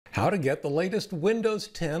How to get the latest Windows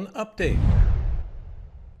 10 update.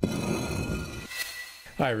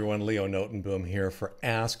 Hi everyone, Leo Notenboom here for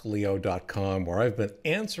askleo.com, where I've been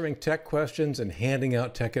answering tech questions and handing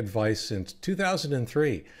out tech advice since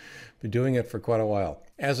 2003. Been doing it for quite a while.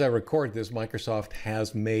 As I record this, Microsoft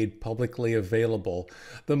has made publicly available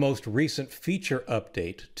the most recent feature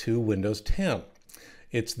update to Windows 10.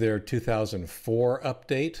 It's their 2004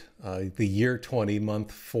 update. The year 20,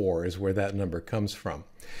 month 4 is where that number comes from.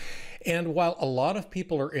 And while a lot of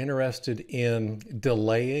people are interested in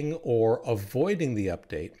delaying or avoiding the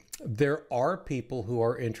update, there are people who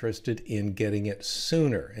are interested in getting it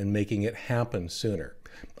sooner and making it happen sooner.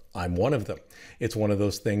 I'm one of them. It's one of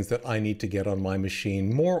those things that I need to get on my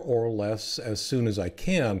machine more or less as soon as I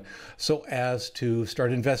can, so as to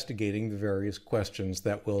start investigating the various questions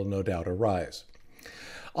that will no doubt arise.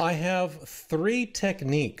 I have 3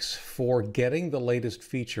 techniques for getting the latest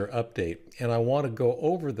feature update, and I want to go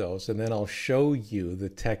over those, and then I'll show you the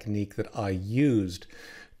technique that I used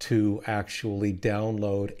to actually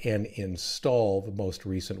download and install the most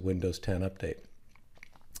recent Windows 10 update.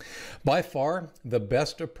 By far, the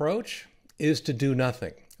best approach is to do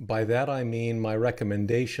nothing. By that I mean my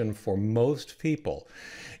recommendation for most people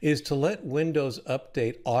is to let Windows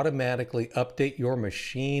Update automatically update your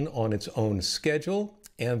machine on its own schedule,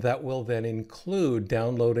 and that will then include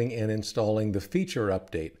downloading and installing the feature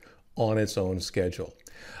update on its own schedule.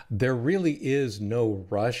 There really is no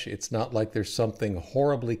rush. It's not like there's something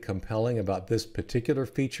horribly compelling about this particular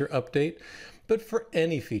feature update, but for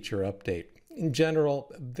any feature update, in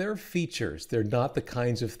general, they're features. They're not the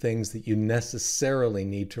kinds of things that you necessarily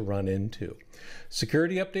need to run into.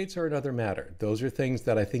 Security updates are another matter. Those are things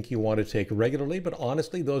that I think you want to take regularly, but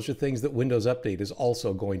honestly, those are things that Windows Update is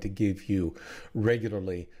also going to give you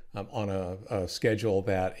regularly on a schedule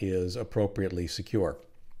that is appropriately secure.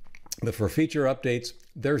 But for feature updates,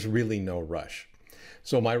 there's really no rush.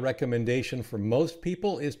 So my recommendation for most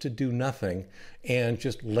people is to do nothing and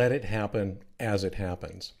just let it happen as it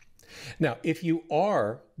happens. Now, if you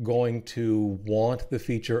are going to want the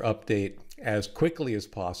feature update as quickly as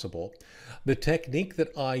possible, the technique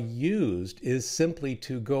that I used is simply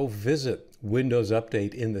to go visit Windows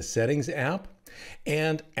Update in the Settings app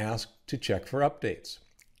and ask to check for updates.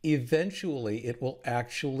 Eventually, it will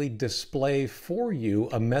actually display for you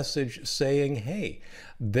a message saying, hey,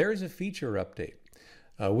 there's a feature update.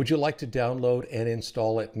 Would you like to download and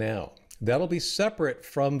install it now? That'll be separate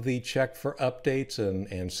from the check for updates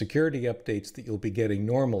and security updates that you'll be getting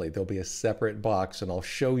normally. There'll be a separate box, and I'll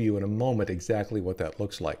show you in a moment exactly what that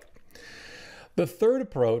looks like. The third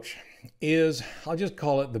approach is, I'll just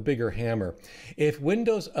call it the bigger hammer. If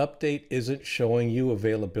Windows Update isn't showing you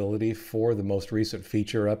availability for the most recent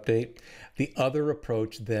feature update, the other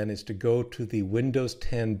approach then is to go to the Windows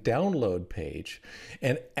 10 download page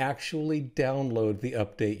and actually download the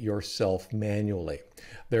update yourself manually.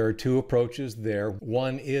 There are 2 approaches there.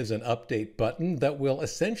 One is an update button that will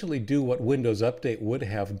essentially do what Windows Update would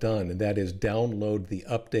have done, and that is download the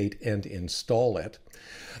update and install it.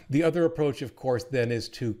 The other approach, of course, then is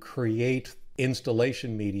to create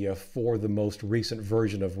installation media for the most recent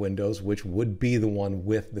version of Windows, which would be the one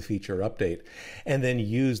with the feature update, and then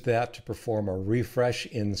use that to perform a refresh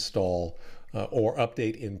install or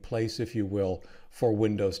update in place, if you will, for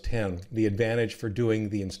Windows 10. The advantage for doing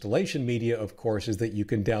the installation media, of course, is that you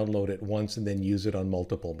can download it once and then use it on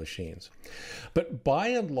multiple machines. But by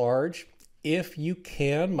and large, if you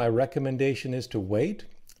can, my recommendation is to wait.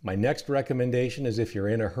 My next recommendation is if you're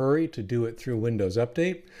in a hurry to do it through Windows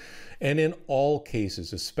Update. And in all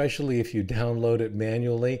cases, especially if you download it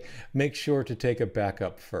manually, make sure to take a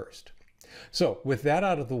backup first. So with that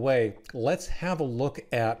out of the way, let's have a look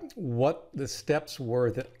at what the steps were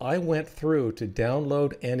that I went through to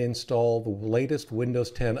download and install the latest Windows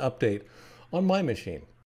 10 update on my machine.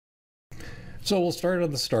 So we'll start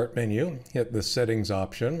on the Start menu, hit the Settings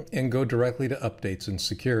option, and go directly to Updates and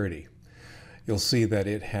Security. You'll see that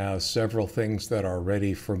it has several things that are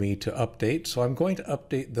ready for me to update, so I'm going to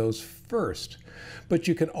update those first. But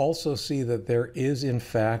you can also see that there is in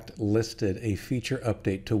fact listed a feature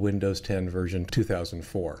update to Windows 10 version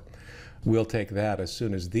 2004. We'll take that as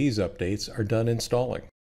soon as these updates are done installing.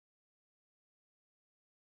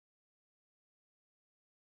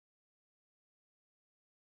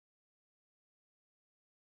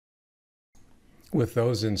 With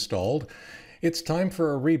those installed, it's time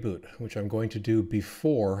for a reboot, which I'm going to do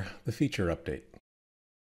before the feature update.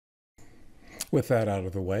 With that out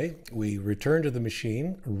of the way, we return to the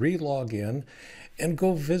machine, re-log in, and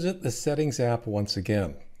go visit the Settings app once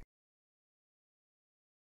again.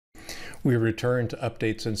 We return to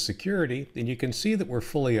updates and security, and you can see that we're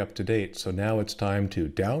fully up to date. So now it's time to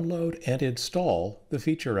download and install the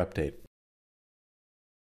feature update.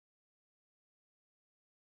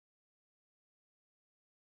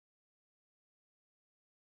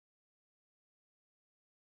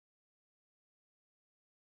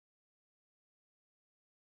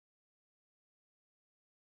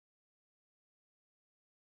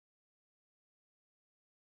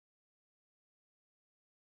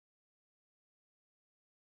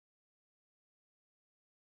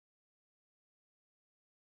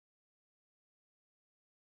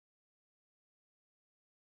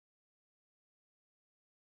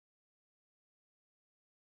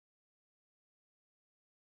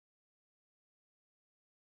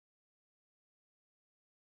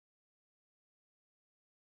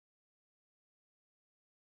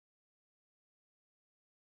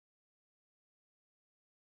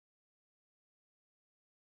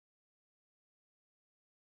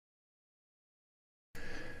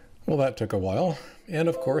 Well, that took a while, and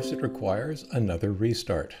of course it requires another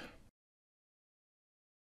restart.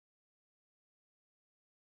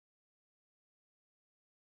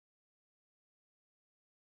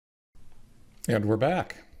 And we're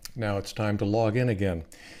back. Now it's time to log in again.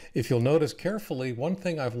 If you'll notice carefully, one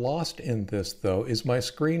thing I've lost in this, though, is my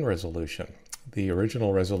screen resolution. The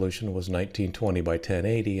original resolution was 1920 by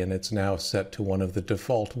 1080, and it's now set to one of the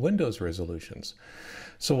default Windows resolutions.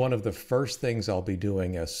 So one of the first things I'll be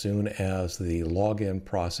doing as soon as the login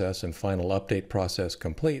process and final update process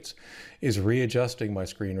completes is readjusting my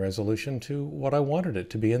screen resolution to what I wanted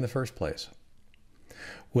it to be in the first place.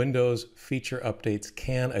 Windows feature updates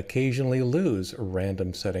can occasionally lose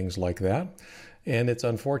random settings like that, and it's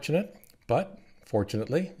unfortunate, but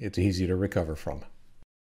fortunately, it's easy to recover from.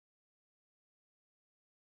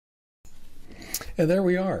 And there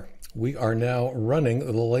we are. We are now running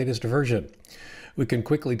the latest version. We can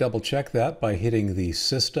quickly double check that by hitting the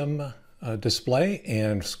System display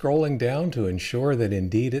and scrolling down to ensure that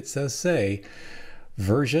indeed it says, say,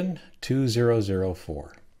 version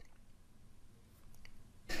 2004.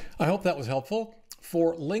 I hope that was helpful.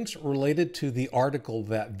 For links related to the article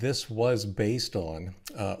that this was based on,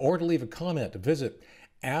 or to leave a comment, visit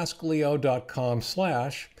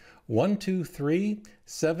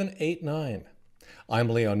askleo.com/123789. I'm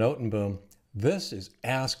Leo Notenboom. This is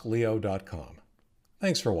askleo.com.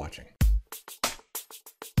 Thanks for watching.